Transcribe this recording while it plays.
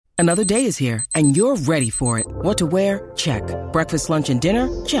Another day is here, and you're ready for it. What to wear? Check. Breakfast, lunch, and dinner?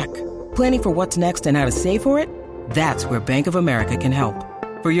 Check. Planning for what's next and how to save for it? That's where Bank of America can help.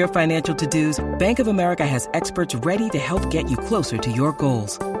 For your financial to-dos, Bank of America has experts ready to help get you closer to your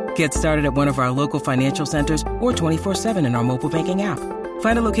goals. Get started at one of our local financial centers or 24/7 in our mobile banking app.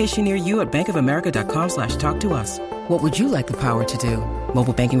 Find a location near you at bankofamerica.com/talktous. What would you like the power to do?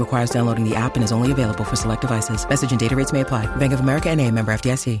 Mobile banking requires downloading the app and is only available for select devices. Message and data rates may apply. Bank of America N.A., member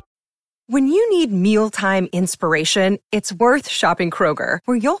FDIC. When you need mealtime inspiration, it's worth shopping Kroger,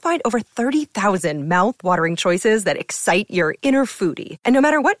 where you'll find over 30,000 mouth-watering choices that excite your inner foodie. And no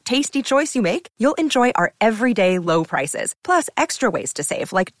matter what tasty choice you make, you'll enjoy our everyday low prices, plus extra ways to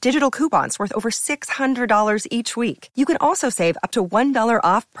save, like digital coupons worth over $600 each week. You can also save up to $1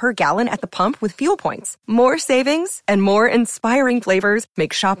 off per gallon at the pump with fuel points. More savings and more inspiring flavors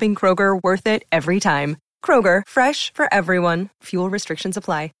make shopping Kroger worth it every time. Kroger, fresh for everyone. Fuel restrictions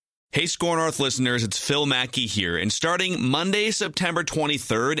apply. Hey, Score North listeners, it's Phil Mackey here. And starting Monday, September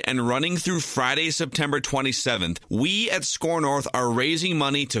 23rd and running through Friday, September 27th, we at Score North are raising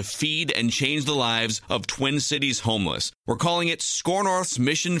money to feed and change the lives of Twin Cities homeless. We're calling it Score North's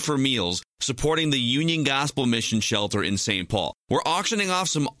Mission for Meals, supporting the Union Gospel Mission Shelter in St. Paul. We're auctioning off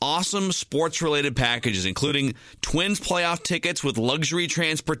some awesome sports-related packages, including Twins playoff tickets with luxury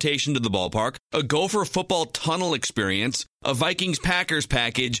transportation to the ballpark, a Gopher football tunnel experience, a Vikings-Packers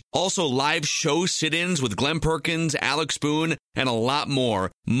package, also live show sit-ins with Glenn Perkins, Alex Boone, and a lot more.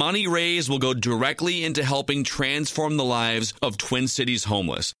 Money raised will go directly into helping transform the lives of Twin Cities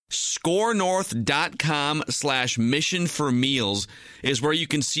homeless. ScoreNorth.com/mission for meals is where you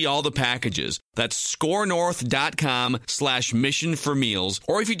can see all the packages. That's ScoreNorth.com/mission for meals.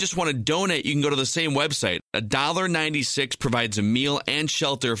 Or if you just want to donate, you can go to the same website. $1.96 provides a meal and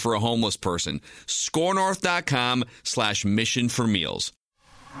shelter for a homeless person. ScoreNorth.com/mission for meals.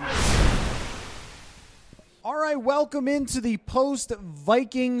 All right, welcome into the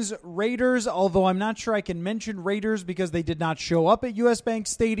post-Vikings-Raiders, although I'm not sure I can mention Raiders because they did not show up at U.S. Bank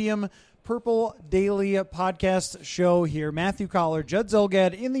Stadium. Purple Daily podcast show here. Matthew Collar, Judd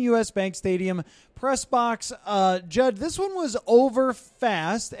Zulgad in the U.S. Bank Stadium press box. Judd, this one was over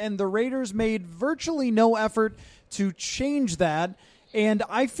fast, and the Raiders made virtually no effort to change that. And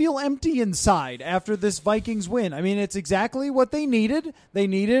I feel empty inside after this Vikings win. I mean, it's exactly what they needed. They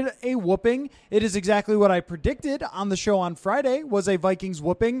needed a whooping. It is exactly what I predicted on the show on Friday was a Vikings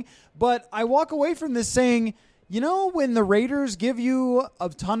whooping. But I walk away from this saying, you know, when the Raiders give you a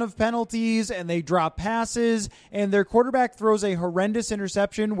ton of penalties and they drop passes and their quarterback throws a horrendous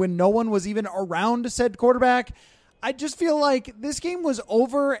interception when no one was even around said quarterback, I just feel like this game was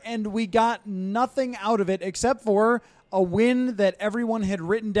over and we got nothing out of it except for a win that everyone had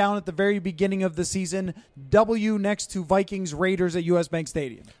written down at the very beginning of the season. W next to Vikings Raiders at U.S. Bank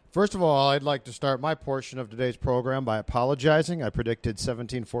Stadium. First of all, I'd like to start my portion of today's program by apologizing. I predicted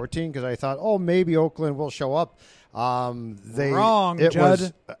 17-14 because I thought, maybe Oakland will show up. Wrong,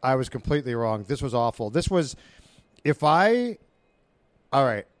 Judd. I was completely wrong. This was awful. All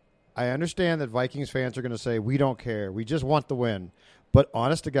right, I understand that Vikings fans are going to say, we don't care. We just want the win. But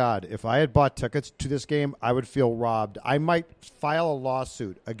honest to God, if I had bought tickets to this game, I would feel robbed. I might file a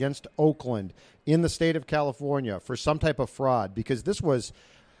lawsuit against Oakland in the state of California for some type of fraud because this was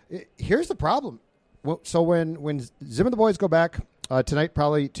 – here's the problem. So when Zim and the boys go back tonight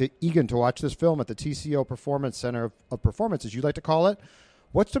probably to Egan to watch this film at the TCO Performance Center of Performance, as you like to call it,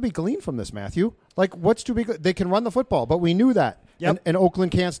 what's to be gleaned from this, Matthew? Like, what's to be – they can run the football, but we knew that. Yep. And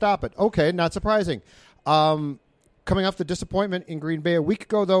Oakland can't stop it. Okay, not surprising. Coming off the disappointment in Green Bay a week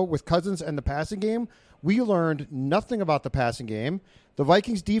ago, though, with Cousins and the passing game, we learned nothing about the passing game. The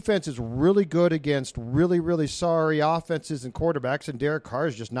Vikings defense is really good against really, really sorry offenses and quarterbacks, and Derek Carr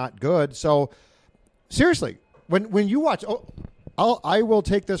is just not good. So, seriously, when you watch, I will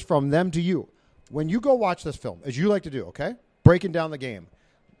take this from them to you. When you go watch this film, as you like to do, okay, breaking down the game,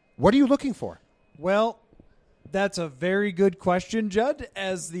 what are you looking for? Well, that's a very good question, Judd,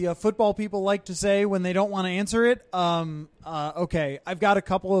 as the football people like to say when they don't want to answer it. Okay, I've got a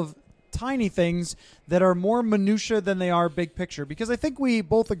couple of tiny things that are more minutia than they are big picture, because I think we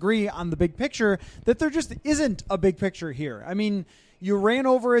both agree on the big picture that there just isn't a big picture here. I mean, you ran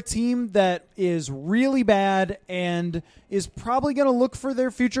over a team that is really bad and is probably going to look for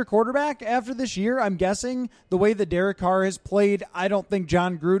their future quarterback after this year. I'm guessing the way that Derek Carr has played, I don't think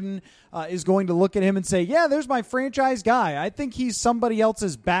John Gruden is going to look at him and say, yeah, there's my franchise guy. I think he's somebody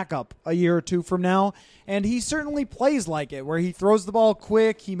else's backup a year or two from now. And he certainly plays like it, where he throws the ball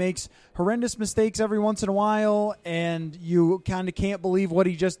quick. He makes horrendous mistakes every once in a while, and you kind of can't believe what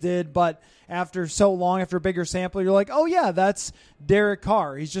he just did. But after so long, after a bigger sample, you're like, oh, yeah, that's Derek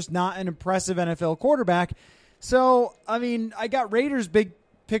Carr. He's just not an impressive NFL quarterback. So, I mean, I got Raiders big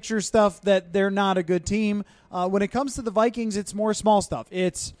picture stuff that they're not a good team. When it comes to the Vikings, it's more small stuff.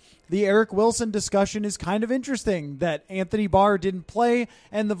 It's the Eric Wilson discussion is kind of interesting that Anthony Barr didn't play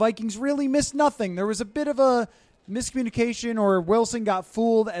and the Vikings really missed nothing. There was a bit of a miscommunication, or Wilson got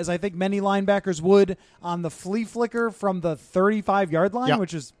fooled, as I think many linebackers would, on the flea flicker from the 35-yard line,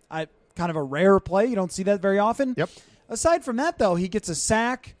 which is kind of a rare play. You don't see that very often. Yep. Aside from that, though, he gets a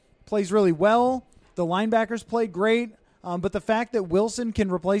sack, plays really well. The linebackers play great. But the fact that Wilson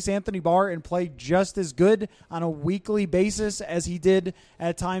can replace Anthony Barr and play just as good on a weekly basis as he did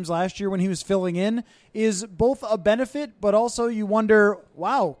at times last year when he was filling in is both a benefit, but also you wonder,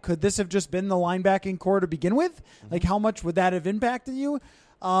 wow, could this have just been the linebacking core to begin with? Like, how much would that have impacted you?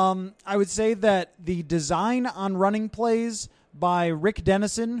 I would say that the design on running plays by Rick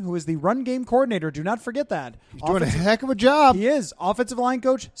Dennison, who is the run game coordinator. Do not forget that. He's doing a heck of a job. He is. Offensive line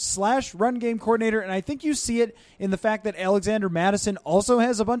coach / run game coordinator. And I think you see it in the fact that Alexander Mattison also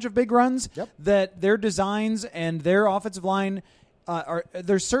has a bunch of big runs, that their designs and their offensive line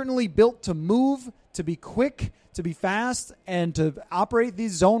they're certainly built to move, to be quick, to be fast, and to operate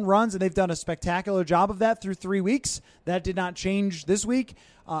these zone runs, and they've done a spectacular job of that through 3 weeks. That did not change this week.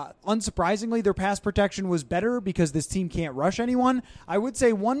 Unsurprisingly, their pass protection was better because this team can't rush anyone. I would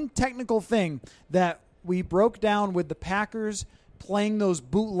say one technical thing that we broke down with the Packers playing those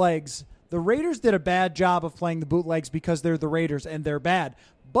bootlegs, the Raiders did a bad job of playing the bootlegs because they're the Raiders and they're bad.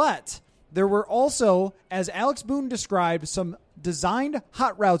 But there were also, as Alex Boone described, some designed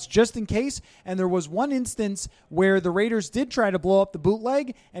hot routes just in case, and there was one instance where the Raiders did try to blow up the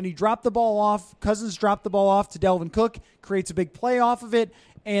bootleg, and he dropped the ball off. Cousins dropped the ball off to Delvin Cook, creates a big play off of it,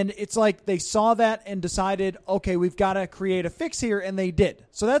 and it's like they saw that and decided, okay, we've got to create a fix here, and they did.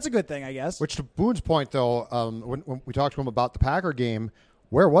 So that's a good thing, I guess. Which, to Boone's point, though, when we talked to him about the Packer game,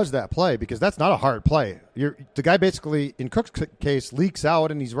 where was that play? Because that's not a hard play. The guy basically, in Cook's case, leaks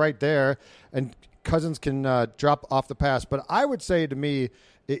out, and he's right there, and Cousins can drop off the pass. But I would say, to me,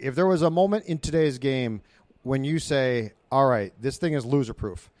 if there was a moment in today's game when you say, all right, this thing is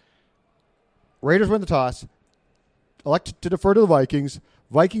loser-proof. Raiders win the toss, elect to defer to the Vikings.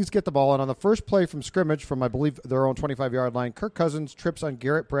 Vikings get the ball, and on the first play from scrimmage from, I believe, their own 25-yard line, Kirk Cousins trips on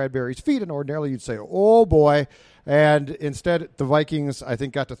Garrett Bradbury's feet, and ordinarily you'd say, oh, boy. And instead, the Vikings, I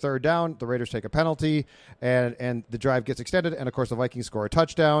think, got to third down. The Raiders take a penalty, and the drive gets extended, and, of course, the Vikings score a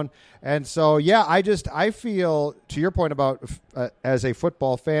touchdown. And so, yeah, I feel, to your point about as a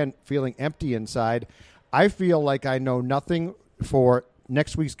football fan feeling empty inside, I feel like I know nothing for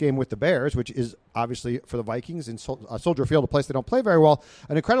next week's game with the Bears, which is obviously for the Vikings in Soldier Field, a place they don't play very well,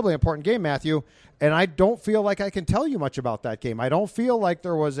 an incredibly important game, Matthew. And I don't feel like I can tell you much about that game. I don't feel like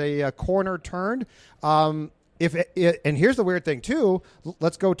there was a corner turned. And here's the weird thing, too.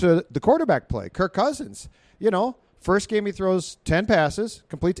 Let's go to the quarterback play. Kirk Cousins, first game he throws 10 passes,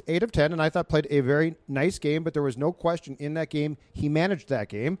 completes 8 of 10, and I thought played a very nice game, but there was no question in that game he managed that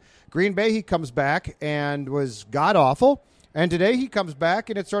game. Green Bay, he comes back and was god-awful. And today he comes back,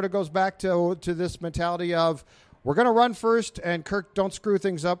 and it sort of goes back to this mentality of we're going to run first, and Kirk, don't screw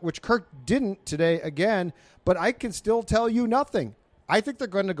things up, which Kirk didn't today again, but I can still tell you nothing. I think they're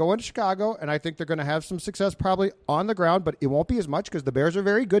going to go into Chicago, and I think they're going to have some success probably on the ground, but it won't be as much because the Bears are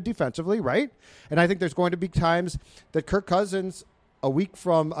very good defensively, right? And I think there's going to be times that Kirk Cousins, a week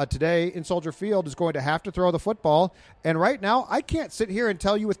from today in Soldier Field, is going to have to throw the football. And right now, I can't sit here and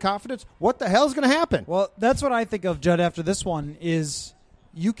tell you with confidence what the hell is going to happen. Well, that's what I think of, Judd, after this one, is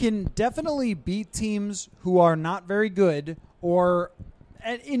you can definitely beat teams who are not very good, or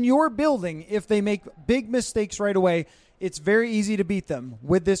in your building, if they make big mistakes right away, it's very easy to beat them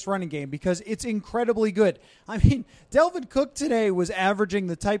with this running game because it's incredibly good. I mean, Delvin Cook today was averaging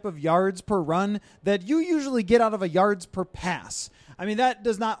the type of yards per run that you usually get out of a yards per pass. I mean, that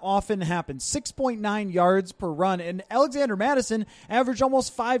does not often happen. 6.9 yards per run. And Alexander Mattison averaged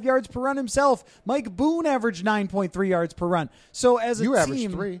almost 5 yards per run himself. Mike Boone averaged 9.3 yards per run. So as a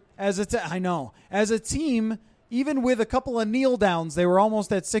team, averaged 3. I know. As a team, even with a couple of kneel downs, they were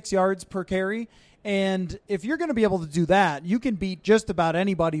almost at 6 yards per carry. And if you're going to be able to do that, you can beat just about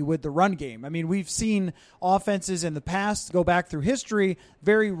anybody with the run game. I mean, we've seen offenses in the past go back through history,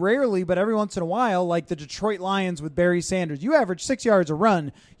 very rarely, but every once in a while, like the Detroit Lions with Barry Sanders. You average 6 yards a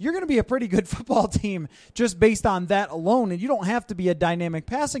run, you're going to be a pretty good football team just based on that alone, and you don't have to be a dynamic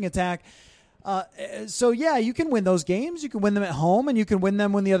passing attack. So, yeah, you can win those games. You can win them at home, and you can win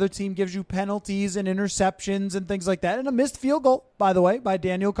them when the other team gives you penalties and interceptions and things like that. And a missed field goal, by the way, by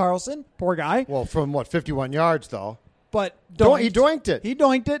Daniel Carlson. Poor guy. Well, from 51 yards, though. But he doinked it. He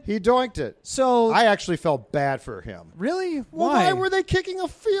doinked it. So I actually felt bad for him. Really? Well, why were they kicking a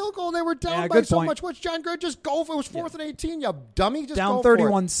field goal? They were down by so much. What's John Gray? Just go for it. It was 4th and 18, you dummy. Just down go for it.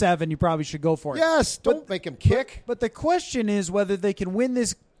 31-7, you probably should go for it. Yes, don't make him kick. But the question is whether they can win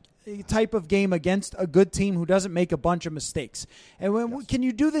this type of game against a good team who doesn't make a bunch of mistakes. And can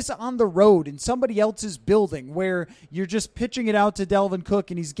you do this on the road in somebody else's building where you're just pitching it out to Dalvin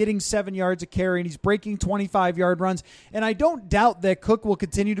Cook and he's getting 7 yards a carry and he's breaking 25-yard runs? And I don't doubt that Cook will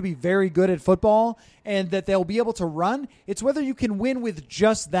continue to be very good at football and that they'll be able to run. It's whether you can win with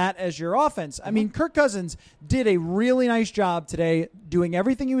just that as your offense. I mean, Kirk Cousins did a really nice job today doing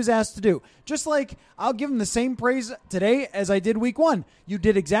everything he was asked to do. Just like I'll give him the same praise today as I did week 1. You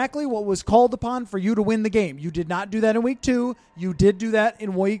did exactly what was called upon for you to win the game. You did not do that in week 2. You did do that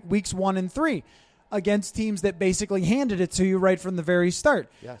in weeks 1 and 3 against teams that basically handed it to you right from the very start.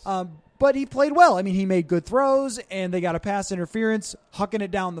 Yes. But he played well. I mean, he made good throws, and they got a pass interference, hucking it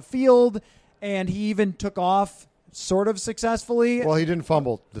down the field, and he even took off sort of successfully. Well, he didn't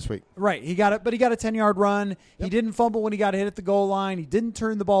fumble this week. Right. He got it, but he got a 10-yard run. Yep. He didn't fumble when he got hit at the goal line. He didn't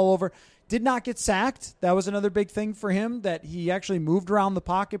turn the ball over. Did not get sacked. That was another big thing for him, that he actually moved around the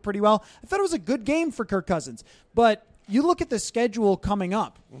pocket pretty well. I thought it was a good game for Kirk Cousins. But you look at the schedule coming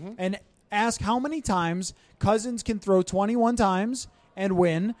up and ask how many times Cousins can throw 21 times and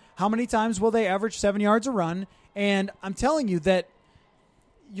win. How many times will they average 7 yards a run? And I'm telling you that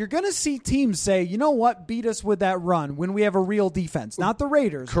you're going to see teams say, you know what, beat us with that run when we have a real defense. Not the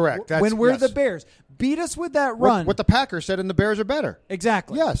Raiders. Correct. When we're the Bears. Beat us with that run. What the Packers said, and the Bears are better.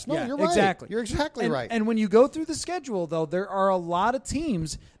 Exactly. Yes. No, you're right. Exactly. You're exactly right. And when you go through the schedule, though, there are a lot of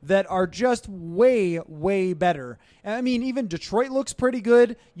teams that are just way, way better. I mean, even Detroit looks pretty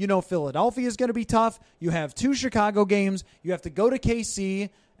good. You know, Philadelphia is going to be tough. You have 2 Chicago games. You have to go to KC.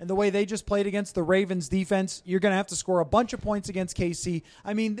 And the way they just played against the Ravens defense, you're going to have to score a bunch of points against KC.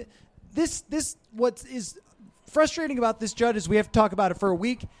 I mean, this what is frustrating about this, Judd, is we have to talk about it for a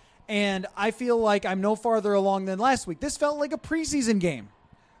week, and I feel like I'm no farther along than last week. This felt like a preseason game.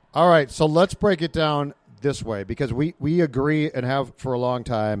 All right, so let's break it down this way, because we agree and have for a long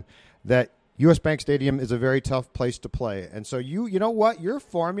time that U.S. Bank Stadium is a very tough place to play. And so you know what? Your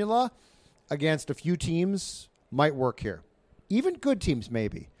formula against a few teams might work here. Even good teams,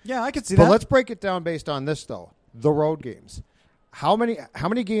 maybe. Yeah, I could see that. But let's break it down based on this, though. The road games. How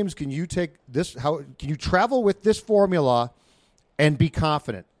many games can you take this? How can you travel with this formula and be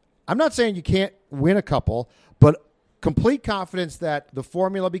confident? I'm not saying you can't win a couple, but complete confidence that the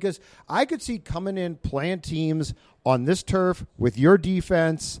formula, because I could see coming in playing teams on this turf with your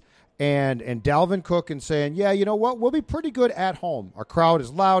defense and Dalvin Cook and saying, yeah, you know what, we'll be pretty good at home. Our crowd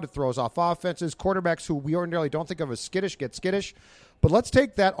is loud. It throws off offenses. Quarterbacks who we ordinarily don't think of as skittish get skittish. But let's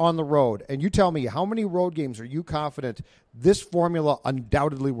take that on the road. And you tell me, how many road games are you confident this formula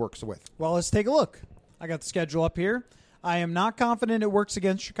undoubtedly works with? Well, let's take a look. I got the schedule up here. I am not confident it works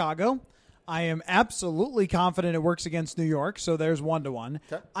against Chicago. I am absolutely confident it works against New York, so there's 1-1.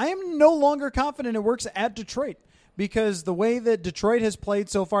 Okay. I am no longer confident it works at Detroit, because the way that Detroit has played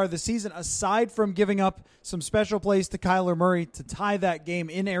so far this season, aside from giving up some special plays to Kyler Murray to tie that game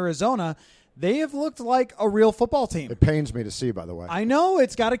in Arizona, they have looked like a real football team. It pains me to see, by the way. I know.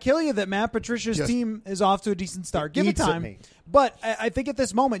 It's got to kill you that Matt Patricia's team is off to a decent start. Give it time. But I think at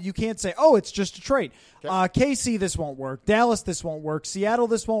this moment, you can't say, oh, it's just Detroit. Okay. KC, this won't work. Dallas, this won't work. Seattle,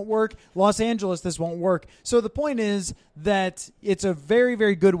 this won't work. Los Angeles, this won't work. So the point is that it's a very,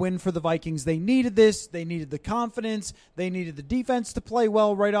 very good win for the Vikings. They needed this. They needed the confidence. They needed the defense to play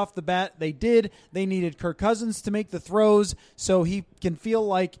well right off the bat. They did. They needed Kirk Cousins to make the throws so he can feel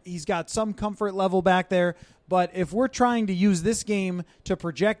like he's got some comfort level back there. But if we're trying to use this game to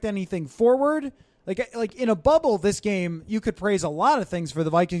project anything forward, like in a bubble, this game, you could praise a lot of things for the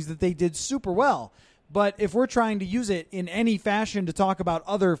Vikings that they did super well. But if we're trying to use it in any fashion to talk about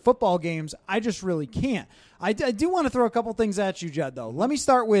other football games, I just really can't. I do want to throw a couple things at you, Judd, though. Let me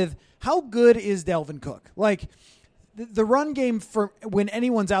start with, how good is Dalvin Cook? Like, the run game for when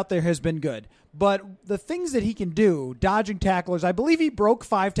anyone's out there has been good. But the things that he can do, dodging tacklers, I believe he broke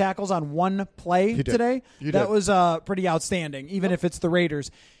 5 tackles on one play today. That was pretty outstanding, even if it's the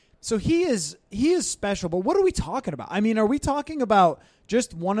Raiders. So he is special, but what are we talking about? I mean, are we talking about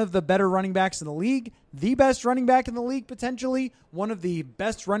just one of the better running backs in the league, the best running back in the league potentially, one of the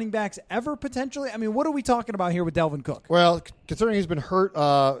best running backs ever potentially? I mean, what are we talking about here with Dalvin Cook? Well, considering he's been hurt,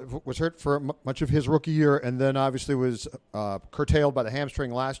 was hurt for much of his rookie year, and then obviously was curtailed by the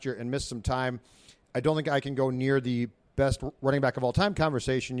hamstring last year and missed some time, I don't think I can go near the best running back of all time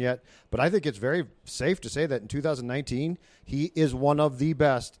conversation yet, but I think it's very safe to say that in 2019, he is one of the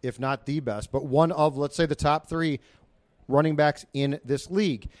best, if not the best, but one of, let's say, the top 3 running backs in this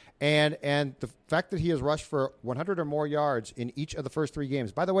league. And the fact that he has rushed for 100 or more yards in each of the first 3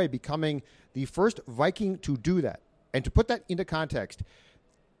 games, by the way, becoming the first Viking to do that. And to put that into context,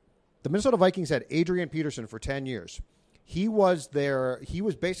 the Minnesota Vikings had Adrian Peterson for 10 years. He was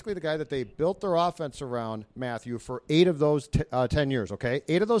basically the guy that they built their offense around, Matthew, for 8 of those 10 years, okay?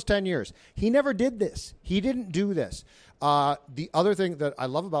 8 of those 10 years. He never did this. He didn't do this. The other thing that I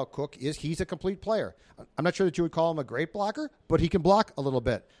love about Cook is he's a complete player. I'm not sure that you would call him a great blocker, but he can block a little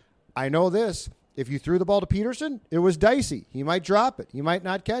bit. I know this. If you threw the ball to Peterson, it was dicey. He might drop it. He might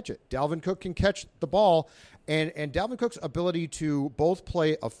not catch it. Dalvin Cook can catch the ball. And Dalvin Cook's ability to both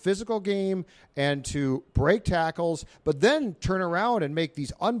play a physical game and to break tackles, but then turn around and make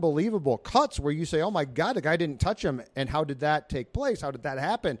these unbelievable cuts where you say, oh, my God, the guy didn't touch him. And how did that take place? How did that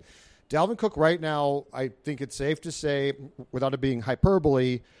happen? Dalvin Cook right now, I think it's safe to say, without it being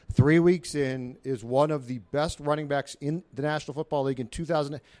hyperbole, 3 weeks in, is one of the best running backs in the National Football League in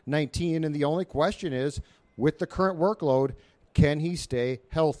 2019. And the only question is, with the current workload, can he stay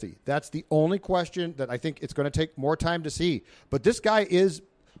healthy? That's the only question that I think it's going to take more time to see. But this guy is,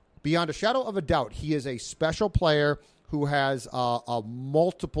 beyond a shadow of a doubt, he is a special player who has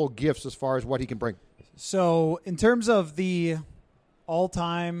multiple gifts as far as what he can bring. So in terms of the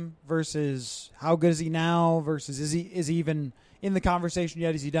all-time versus how good is he now versus is he even in the conversation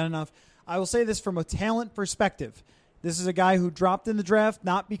yet? Has he done enough? I will say this from a talent perspective. This is a guy who dropped in the draft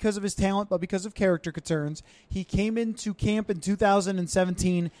not because of his talent, but because of character concerns. He came into camp in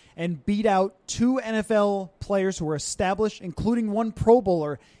 2017 and beat out 2 NFL players who were established, including 1 Pro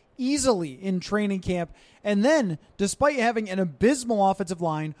Bowler, easily in training camp. And then, despite having an abysmal offensive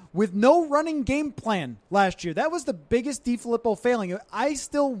line with no running game plan last year, that was the biggest DiFilippo failing. I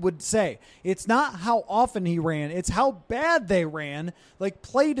still would say it's not how often he ran, it's how bad they ran. Like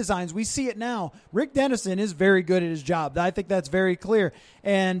play designs, we see it now. Rick Dennison is very good at his job. I think that's very clear.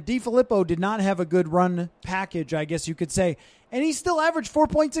 And DiFilippo did not have a good run package, I guess you could say. And he still averaged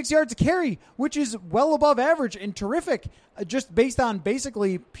 4.6 yards a carry, which is well above average and terrific, just based on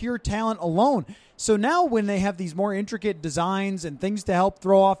basically pure talent alone. So now when they have these more intricate designs and things to help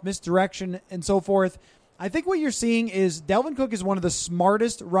throw off misdirection and so forth, I think what you're seeing is Dalvin Cook is one of the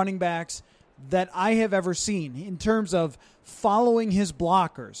smartest running backs that I have ever seen in terms of following his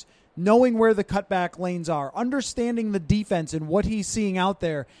blockers, knowing where the cutback lanes are, understanding the defense and what he's seeing out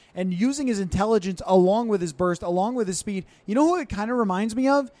there, and using his intelligence along with his burst, along with his speed. You know who it kind of reminds me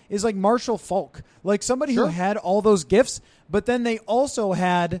of? Is like Marshall Faulk. Like somebody who had all those gifts, but then they also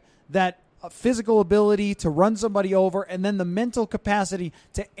had that physical ability to run somebody over and then the mental capacity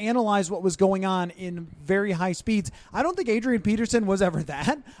to analyze what was going on in very high speeds. I don't think Adrian Peterson was ever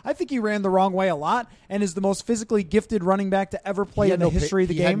that. I think he ran the wrong way a lot and is the most physically gifted running back to ever play in the history of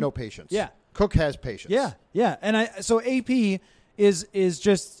the game. He had no patience. Yeah. Cook has patience. Yeah. And so AP is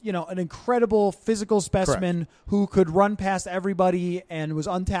just, an incredible physical specimen who could run past everybody and was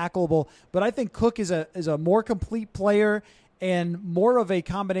untackleable. But I think Cook is a more complete player and more of a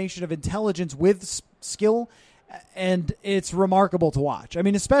combination of intelligence with skill, and it's remarkable to watch. I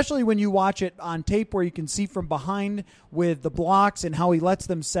mean, especially when you watch it on tape where you can see from behind with the blocks and how he lets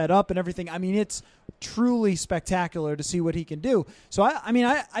them set up and everything. I mean, it's truly spectacular to see what he can do. So,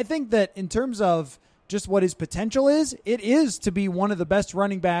 I think that in terms of just what his potential is, it is to be one of the best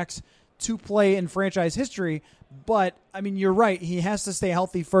running backs to play in franchise history. But, I mean, you're right. He has to stay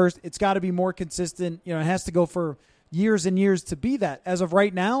healthy first. It's got to be more consistent. It has to go for years and years to be that. As of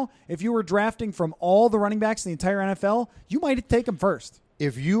right now, if you were drafting from all the running backs in the entire NFL, you might take him first.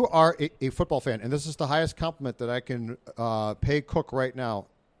 If you are a football fan, and this is the highest compliment that I can pay Cook right now,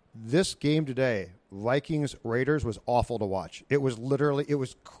 this game today, Vikings-Raiders, was awful to watch. It was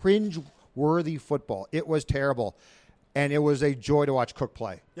cringe-worthy football. It was terrible, and it was a joy to watch Cook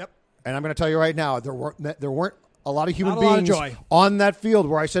play. Yep. And I'm going to tell you right now, there weren't a lot of human beings on that field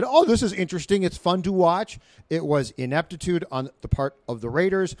where I said, oh, this is interesting. It's fun to watch. It was ineptitude on the part of the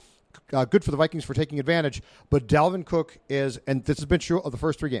Raiders. Good for the Vikings for taking advantage. But Dalvin Cook is, and this has been true of the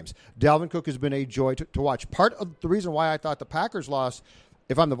first 3 games, Dalvin Cook has been a joy to watch. Part of the reason why I thought the Packers loss,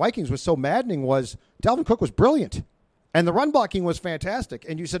 if I'm the Vikings, was so maddening was Dalvin Cook was brilliant. And the run blocking was fantastic.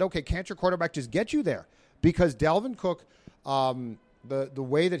 And you said, okay, can't your quarterback just get you there? Because Dalvin Cook, the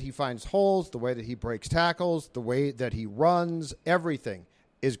way that he finds holes, the way that he breaks tackles, the way that he runs, everything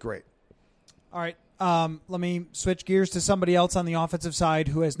is great. All right. Let me switch gears to somebody else on the offensive side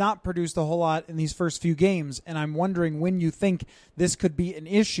who has not produced a whole lot in these first few games, and I'm wondering when you think this could be an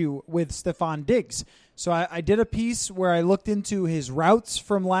issue with Stefon Diggs. So I did a piece where I looked into his routes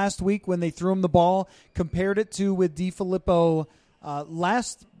from last week when they threw him the ball, compared it to with DeFilippo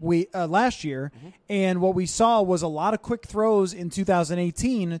last year, and what we saw was a lot of quick throws in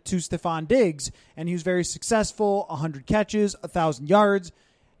 2018 to Stefon Diggs, and he was very successful, 100 catches, 1,000 yards.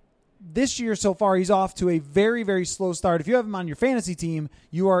 This year so far, he's off to a very, very slow start. If you have him on your fantasy team,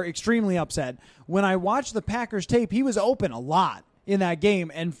 you are extremely upset. When I watched the Packers tape, he was open a lot in that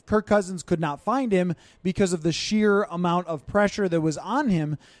game, and Kirk Cousins could not find him because of the sheer amount of pressure that was on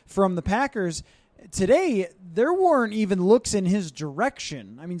him from the Packers. Today, there weren't even looks in his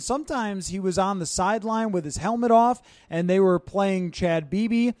direction. I mean, sometimes he was on the sideline with his helmet off, and they were playing Chad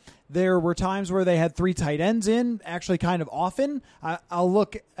Beebe. There were times where they had 3 tight ends in, actually kind of often. I'll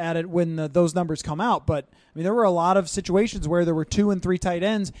look at it when those numbers come out. But, I mean, there were a lot of situations where there were 2 and 3 tight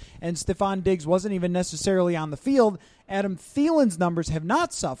ends, and Stefon Diggs wasn't even necessarily on the field. Adam Thielen's numbers have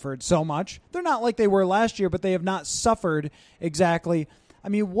not suffered so much. They're not like they were last year, but they have not suffered exactly. I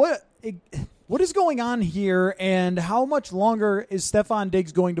mean, what is going on here, and how much longer is Stefon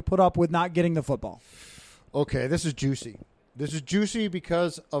Diggs going to put up with not getting the football? Okay, this is juicy. This is juicy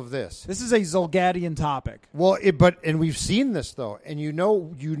because of this. This is a Zolgadian topic. Well, and we've seen this though, and you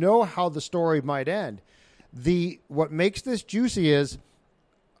know how the story might end. What makes this juicy is,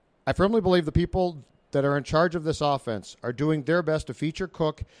 I firmly believe the people that are in charge of this offense are doing their best to feature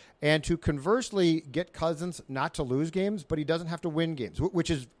Cook and to conversely get Cousins not to lose games, but he doesn't have to win games, which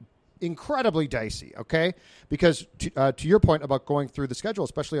is incredibly dicey, okay? Because to your point about going through the schedule,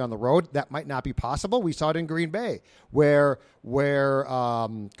 especially on the road, that might not be possible. We saw it in Green Bay where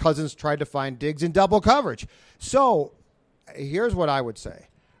Cousins tried to find Diggs in double coverage. So here's what I would say.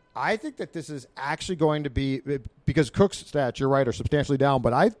 I think that this is actually going to be, because Cook's stats, you're right, are substantially down,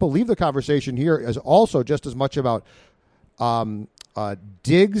 but I believe the conversation here is also just as much about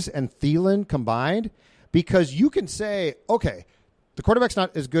Diggs and Thielen combined, because you can say, okay, the quarterback's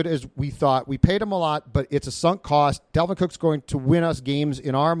not as good as we thought. We paid him a lot, but it's a sunk cost. Dalvin Cook's going to win us games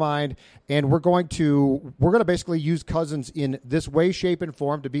in our mind, and we're going to basically use Cousins in this way, shape, and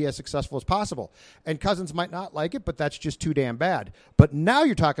form to be as successful as possible. And Cousins might not like it, but that's just too damn bad. But now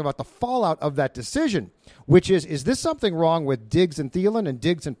you're talking about the fallout of that decision, which is this something wrong with Diggs and Thielen, and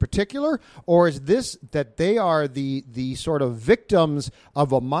Diggs in particular, or is this that they are the sort of victims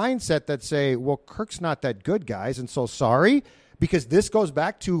of a mindset that say, well, Kirk's not that good, guys, and so sorry? Because this goes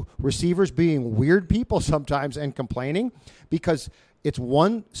back to receivers being weird people sometimes and complaining, because it's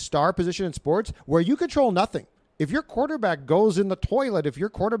one star position in sports where you control nothing. If your quarterback goes in the toilet, if your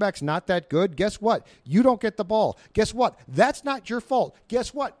quarterback's not that good, guess what? You don't get the ball. Guess what? That's not your fault.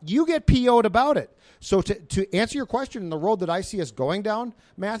 Guess what? You get PO'd about it. So to answer your question, in the road that I see us going down,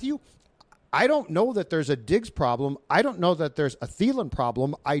 Matthew, I don't know that there's a Diggs problem. I don't know that there's a Thielen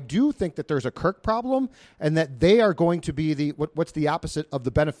problem. I do think that there's a Kirk problem, and that they are going to be what's the opposite of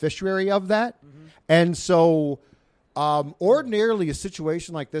the beneficiary of that. Mm-hmm. And so ordinarily a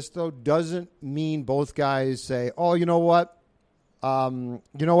situation like this, though, doesn't mean both guys say, oh, you know what,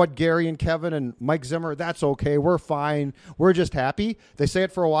 Gary and Kevin and Mike Zimmer, that's okay. We're fine. We're just happy. They say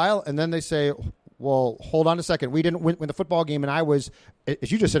it for a while, and then they say, well, hold on a second. We didn't win the football game, and I was,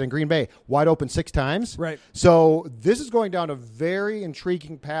 as you just said, in Green Bay, wide open 6 times. Right. So this is going down a very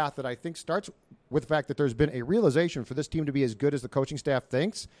intriguing path that I think starts with the fact that there's been a realization for this team to be as good as the coaching staff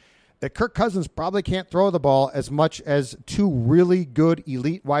thinks, that Kirk Cousins probably can't throw the ball as much as 2 really good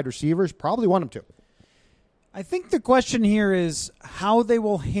elite wide receivers probably want him to. I think the question here is how they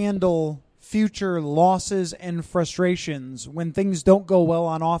will handle future losses and frustrations when things don't go well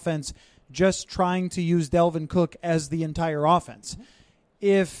on offense, just trying to use Dalvin Cook as the entire offense.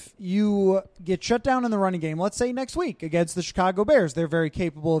 If you get shut down in the running game, let's say next week against the Chicago Bears, they're very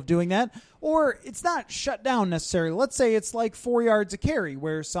capable of doing that. Or it's not shut down necessarily. Let's say it's like 4 yards a carry,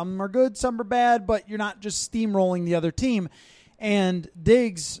 where some are good, some are bad, but you're not just steamrolling the other team. And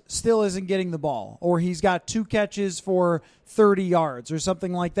Diggs still isn't getting the ball, or he's got 2 catches for 30 yards or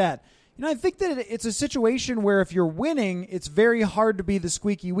something like that. I think that it's a situation where if you're winning, it's very hard to be the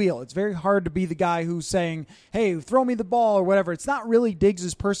squeaky wheel. It's very hard to be the guy who's saying, hey, throw me the ball or whatever. It's not really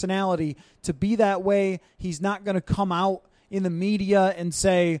Diggs' personality to be that way. He's not going to come out in the media and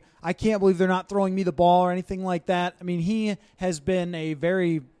say, I can't believe they're not throwing me the ball or anything like that. I mean, he has been a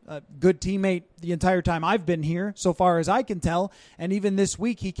very good teammate the entire time I've been here, so far as I can tell. And even this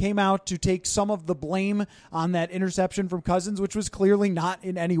week, he came out to take some of the blame on that interception from Cousins, which was clearly not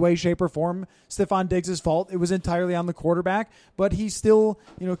in any way, shape, or form Stefon Diggs' fault. It was entirely on the quarterback, but he still,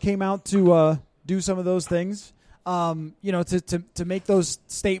 came out to do some of those things, to make those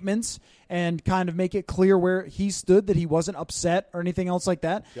statements and kind of make it clear where he stood, that he wasn't upset or anything else like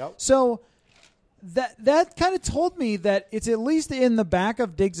that. Yep. So that kind of told me that it's at least in the back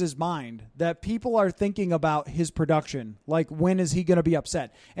of Diggs' mind that people are thinking about his production. Like, when is he going to be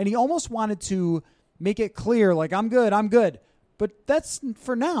upset? And he almost wanted to make it clear, like, I'm good. But that's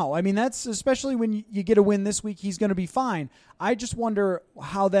for now. I mean, that's especially when you get a win this week, he's going to be fine. I just wonder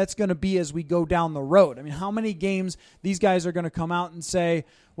how that's going to be as we go down the road. I mean, how many games these guys are going to come out and say,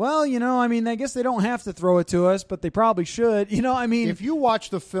 well, I guess they don't have to throw it to us, but they probably should. If you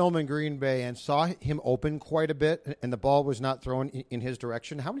watch the film in Green Bay and saw him open quite a bit and the ball was not thrown in his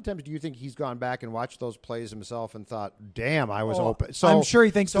direction, how many times do you think he's gone back and watched those plays himself and thought, damn, I was open? So I'm sure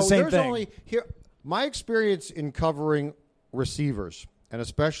he thinks the same thing. My experience in covering receivers, and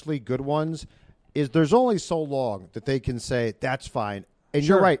especially good ones, is there's only so long that they can say, that's fine. And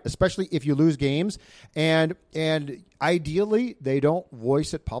Sure. You're right, especially if you lose games. And ideally, they don't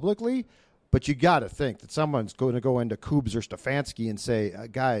voice it publicly, but you got to think that someone's going to go into Kubes or Stefanski and say,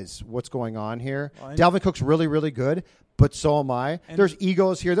 guys, what's going on here? Dalvin Cook's really, really good, but so am I. There's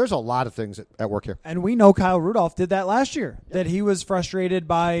egos here. There's a lot of things at work here. And we know Kyle Rudolph did that last year, that he was frustrated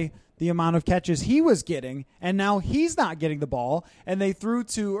by the amount of catches he was getting, and now he's not getting the ball, and they threw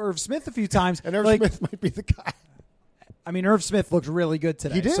to Irv Smith a few times. And Irv Smith might be the guy. I mean, Irv Smith looked really good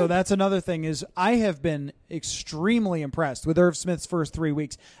today. He did. So that's another thing is I have been extremely impressed with Irv Smith's first 3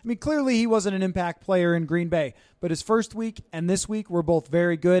 weeks. I mean, clearly he wasn't an impact player in Green Bay, but his first week and this week were both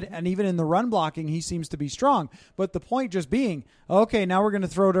very good, and even in the run blocking, he seems to be strong. But the point just being, okay, now we're going to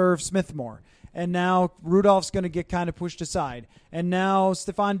throw to Irv Smith more. And now Rudolph's going to get kind of pushed aside. And now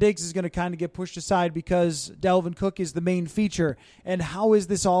Stefon Diggs is going to kind of get pushed aside because Dalvin Cook is the main feature. And how is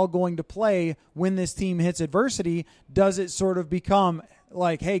this all going to play when this team hits adversity? Does it sort of become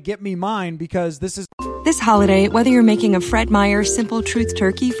like, hey, get me mine because this is... This holiday, whether you're making a Fred Meyer Simple Truth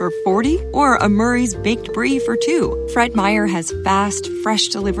Turkey for 40 or a Murray's Baked Brie for 2, Fred Meyer has fast, fresh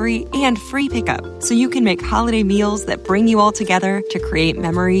delivery and free pickup, so you can make holiday meals that bring you all together to create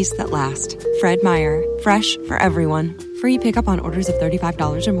memories that last. Fred Meyer, fresh for everyone. Free pickup on orders of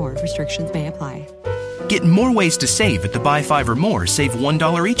 $35 or more. Restrictions may apply. Get more ways to save at the Buy 5 or More Save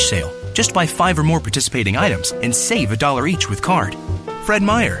 $1 each sale. Just buy 5 or more participating items and save $1 each with card. Fred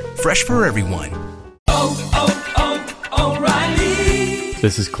Meyer, fresh for everyone. O'Reilly.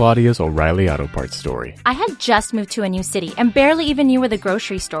 This is Claudia's O'Reilly Auto Parts story. I had just moved to a new city and barely even knew where the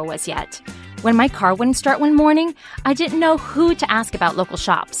grocery store was yet. When my car wouldn't start one morning, I didn't know who to ask about local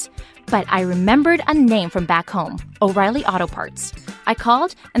shops. But I remembered a name from back home, O'Reilly Auto Parts. I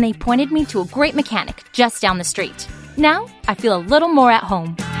called and they pointed me to a great mechanic just down the street. Now I feel a little more at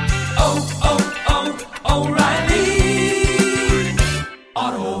home. O'Reilly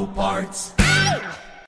Auto Parts.